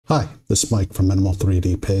Hi, this is Mike from Minimal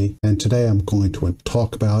 3DP, and today I'm going to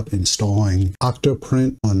talk about installing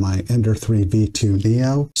OctoPrint on my Ender 3 V2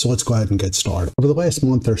 Neo. So let's go ahead and get started. Over the last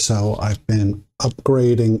month or so, I've been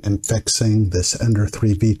upgrading and fixing this Ender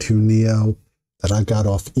 3 V2 Neo that I got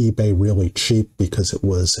off eBay really cheap because it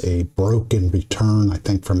was a broken return, I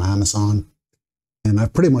think, from Amazon. And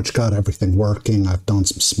I've pretty much got everything working. I've done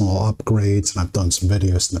some small upgrades and I've done some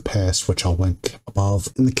videos in the past, which I'll link above.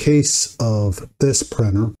 In the case of this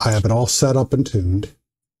printer, I have it all set up and tuned.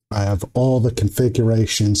 I have all the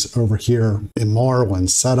configurations over here in Marlin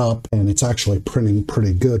set up, and it's actually printing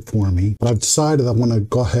pretty good for me. But I've decided I want to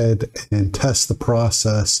go ahead and test the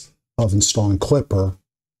process of installing Clipper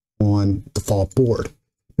on the default board.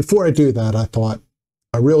 Before I do that, I thought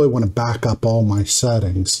I really want to back up all my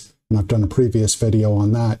settings. And I've done a previous video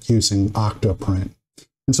on that using OctoPrint.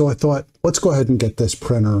 And so I thought, let's go ahead and get this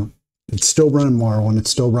printer. It's still running Marlin, it's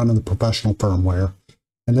still running the professional firmware.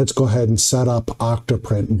 And let's go ahead and set up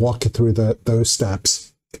OctoPrint and walk you through those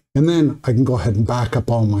steps. And then I can go ahead and back up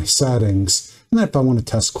all my settings. And then if I want to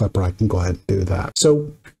test Clipper, I can go ahead and do that.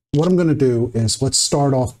 So what I'm going to do is let's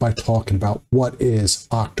start off by talking about what is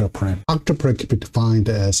OctoPrint. OctoPrint can be defined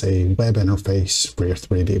as a web interface for your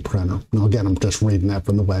 3D printer. Now again, I'm just reading that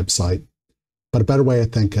from the website. But a better way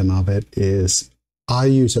of thinking of it is I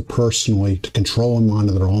use it personally to control and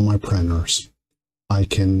monitor all my printers. I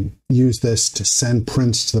can use this to send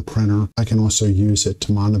prints to the printer. I can also use it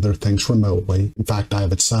to monitor things remotely. In fact, I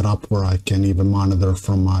have it set up where I can even monitor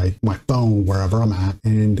from my phone wherever I'm at.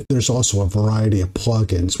 And there's also a variety of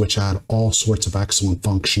plugins which add all sorts of excellent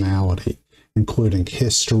functionality, including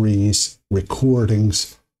histories,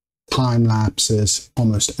 recordings, time lapses,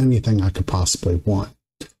 almost anything I could possibly want.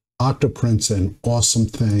 OctoPrint's an awesome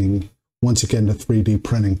thing once you get into 3D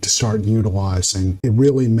printing to start utilizing. It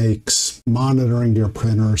really makes monitoring your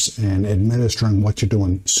printers and administering what you're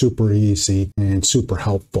doing super easy and super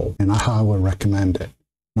helpful, and I highly recommend it.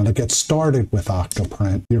 Now to get started with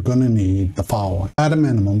OctoPrint, you're going to need the following. At a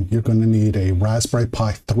minimum, you're going to need a Raspberry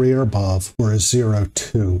Pi 3 or above, or a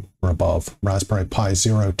 02 or above. Raspberry Pi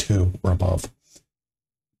 02 or above.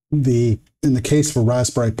 In the case for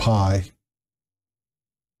Raspberry Pi,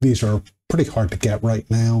 these are pretty hard to get right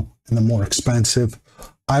now, and they're more expensive.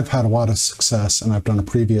 I've had a lot of success, and I've done a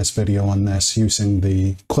previous video on this using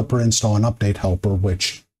the Clipper install and update helper,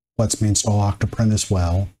 which lets me install OctoPrint as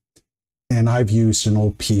well. And I've used an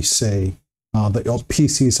old PC. The old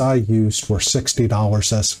PCs I used were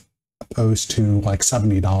 $60 as opposed to like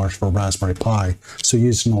 $70 for a Raspberry Pi. So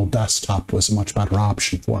using an old desktop was a much better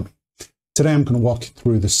option for me. Today I'm going to walk you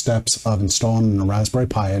through the steps of installing a Raspberry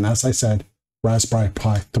Pi. And as I said, Raspberry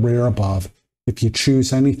Pi 3 or above. If you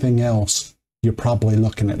choose anything else, you're probably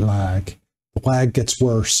looking at lag. The lag gets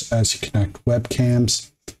worse as you connect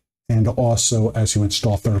webcams and also as you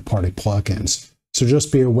install third-party plugins. So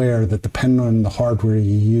just be aware that depending on the hardware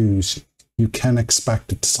you use, you can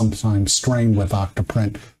expect it to sometimes strain with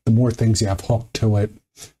OctoPrint. The more things you have hooked to it,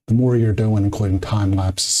 the more you're doing, including time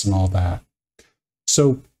lapses and all that.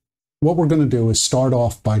 So what we're going to do is start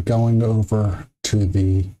off by going over to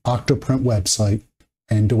the OctoPrint website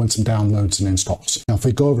and doing some downloads and installs. Now, if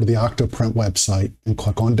we go over to the OctoPrint website and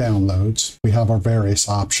click on downloads, we have our various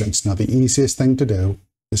options. Now, the easiest thing to do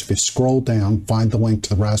is if you scroll down, find the link to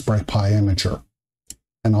the Raspberry Pi Imager.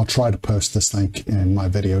 And I'll try to post this link in my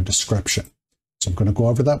video description. So I'm going to go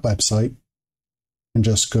over that website and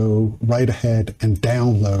just go right ahead and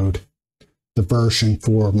download the version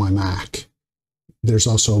for my Mac. There's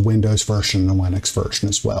also a Windows version and a Linux version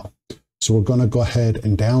as well. So we're going to go ahead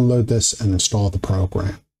and download this and install the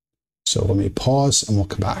program. So let me pause and we'll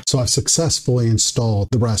come back. So I've successfully installed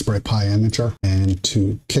the Raspberry Pi Imager. And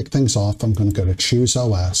to kick things off, I'm going to go to Choose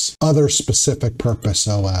OS, Other Specific Purpose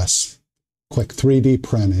OS, click 3D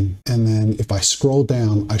Printing. And then if I scroll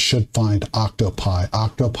down, I should find OctoPi.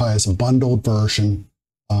 OctoPi is a bundled version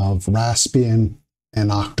of Raspbian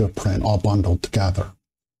and OctoPrint all bundled together.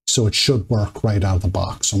 So it should work right out of the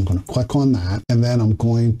box. So I'm going to click on that, and then I'm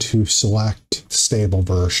going to select the stable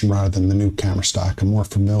version rather than the new camera stack. I'm more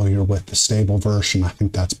familiar with the stable version. I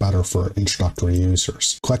think that's better for introductory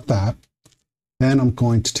users. Click that. Then I'm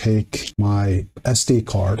going to take my SD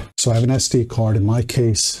card. So I have an SD card. In my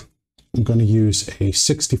case, I'm going to use a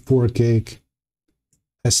 64 gig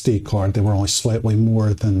SD card. They were only slightly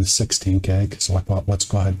more than the 16 gig. So I thought, let's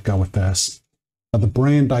go ahead and go with this. The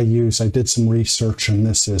brand I use, I did some research, and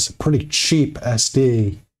this is a pretty cheap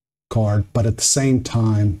SD card, but at the same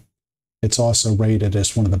time, it's also rated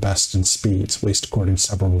as one of the best in speeds, at least according to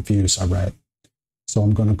several reviews I read. So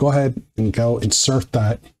I'm going to go ahead and go insert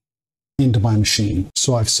that into my machine.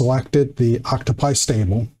 So I've selected the OctoPi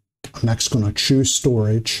stable. I'm next going to choose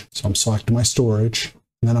storage. So I'm selecting my storage,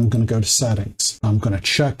 and then I'm going to go to settings. I'm going to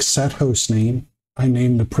check set host name. I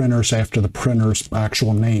name the printers after the printer's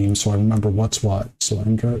actual name, so I remember what's what. So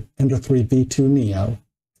Ender 3 V2 Neo.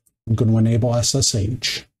 I'm going to enable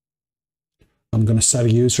SSH. I'm going to set a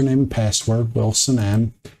username and password, Wilson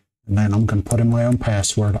M, and then I'm going to put in my own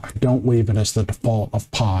password. I don't leave it as the default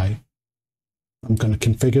of Pi. I'm going to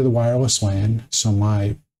configure the wireless LAN, so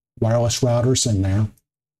my wireless router's in there.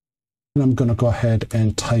 And I'm going to go ahead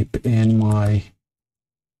and type in my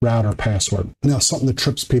router password. Now, something that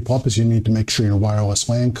trips people up is you need to make sure your wireless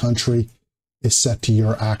LAN country is set to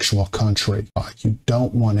your actual country. You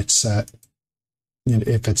don't want it set.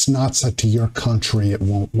 If it's not set to your country, it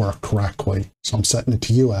won't work correctly. So I'm setting it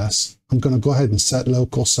to US. I'm going to go ahead and set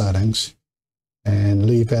local settings and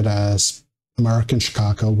leave it as American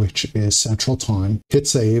Chicago, which is Central Time. Hit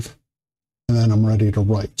save. And then I'm ready to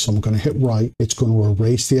write. So I'm going to hit write. It's going to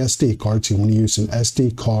erase the SD card. So you want to use an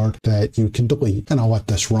SD card that you can delete, and I'll let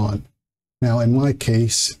this run. Now, in my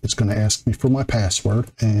case, it's going to ask me for my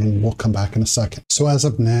password, and we'll come back in a second. So as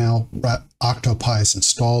of now, OctoPi is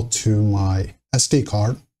installed to my SD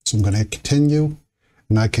card. So I'm going to hit continue,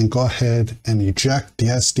 and I can go ahead and eject the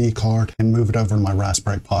SD card and move it over to my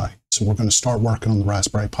Raspberry Pi. So we're going to start working on the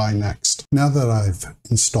Raspberry Pi next. Now that I've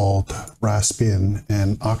installed Raspbian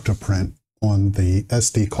and OctoPrint on the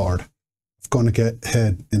SD card, I'm going to get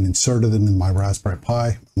ahead and insert it in my Raspberry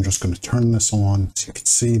Pi. I'm just going to turn this on. So you can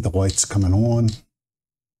see the lights coming on.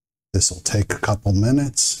 This will take a couple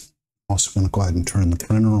minutes. I'm also going to go ahead and turn the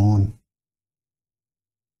printer on.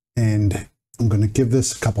 And I'm going to give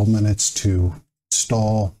this a couple minutes to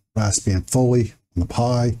install Raspbian fully on the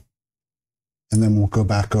Pi. And then we'll go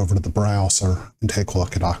back over to the browser and take a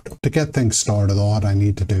look at Octo. To get things started, all I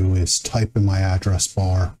need to do is type in my address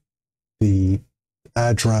bar the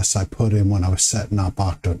address I put in when I was setting up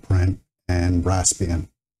OctoPrint and Raspbian.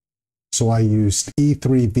 So I used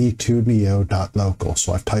e3v2neo.local.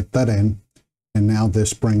 So I've typed that in, and now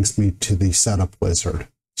this brings me to the setup wizard.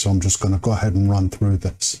 So I'm just going to go ahead and run through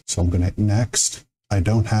this. So I'm going to hit next. I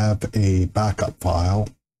don't have a backup file.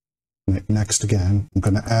 Hit next again. I'm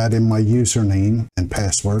going to add in my username and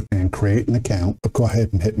password and create an account. I'll go ahead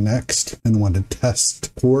and hit next, and I want to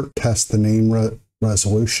test port, test the name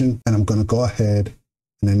resolution, and I'm going to go ahead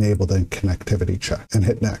and enable the connectivity check and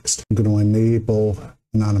hit next. I'm going to enable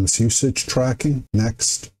anonymous usage tracking.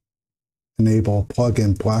 Next. Enable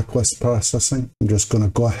plugin blacklist processing. I'm just going to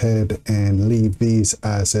go ahead and leave these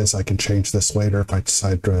as is. I can change this later if I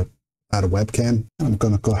decide to add a webcam. I'm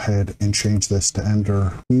going to go ahead and change this to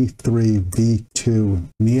Ender E3V2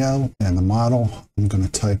 Neo, and the model, I'm going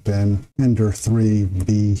to type in Ender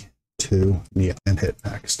 3V2 Neo and hit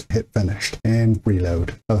next, hit finished, and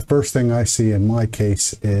reload. Now, the first thing I see in my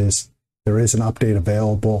case is there is an update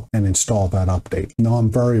available, and install that update. Now, I'm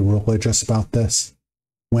very religious about this.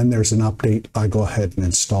 When there's an update, I go ahead and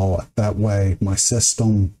install it. That way my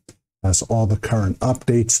system has all the current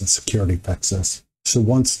updates and security fixes. So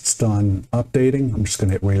once it's done updating, I'm just going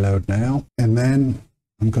to hit reload now. And then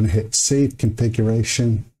I'm going to hit save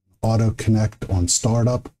configuration, auto connect on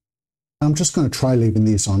startup. I'm just going to try leaving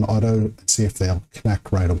these on auto and see if they'll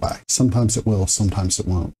connect right away. Sometimes it will, sometimes it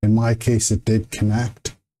won't. In my case, it did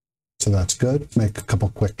connect. So that's good. Make a couple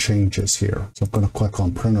quick changes here. So I'm going to click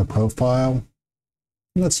on printer profile.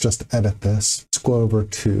 Let's just edit this. Let's go over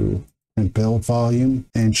to print build volume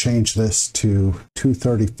and change this to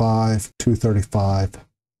 235, 235,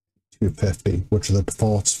 250, which are the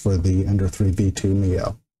defaults for the Ender 3 V2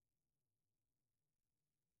 Neo.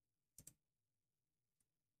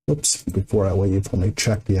 Oops, before I leave, let me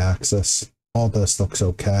check the axis. All this looks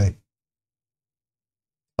okay.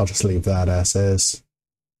 I'll just leave that as is.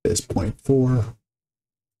 It is 0.4.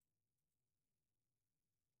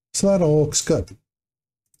 So that all looks good.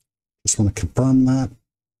 Just want to confirm that.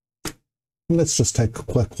 And let's just take a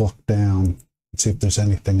quick look down and see if there's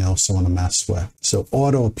anything else I want to mess with. So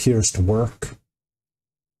auto appears to work.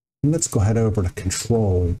 And let's go ahead over to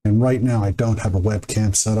control. And right now I don't have a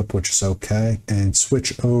webcam set up, which is okay. And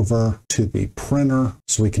switch over to the printer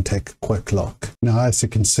so we can take a quick look. Now, as you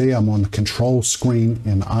can see, I'm on the control screen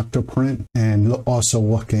in OctoPrint and also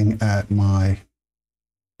looking at my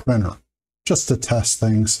printer. Just to test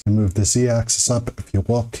things and move the Z-axis up. If you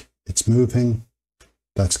look, it's moving.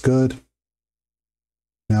 That's good.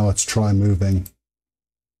 Now let's try moving.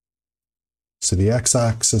 So the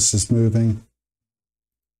X-axis is moving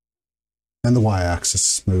and the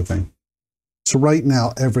Y-axis is moving. So right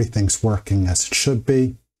now everything's working as it should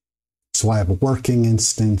be. So I have a working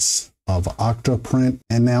instance of OctoPrint,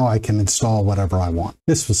 and now I can install whatever I want.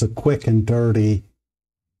 This was a quick and dirty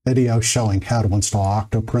video showing how to install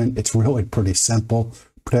OctoPrint. It's really pretty simple,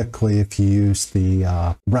 particularly if you use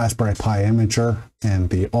the Raspberry Pi imager and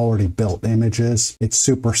the already built images. It's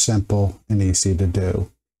super simple and easy to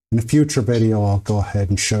do. In a future video, I'll go ahead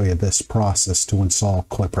and show you this process to install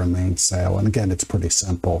Clipper Mainsail. And again, it's pretty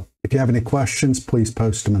simple. If you have any questions, please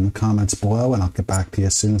post them in the comments below and I'll get back to you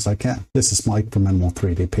as soon as I can. This is Mike from Minimal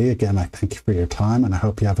 3DP. Again, I thank you for your time and I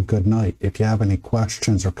hope you have a good night. If you have any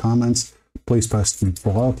questions or comments, please post them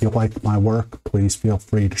below. If you like my work, please feel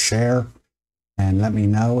free to share and let me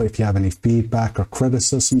know if you have any feedback or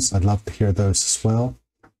criticisms. I'd love to hear those as well.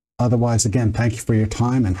 Otherwise, again, thank you for your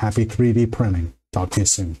time and happy 3D printing. Talk to you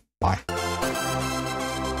soon. Bye.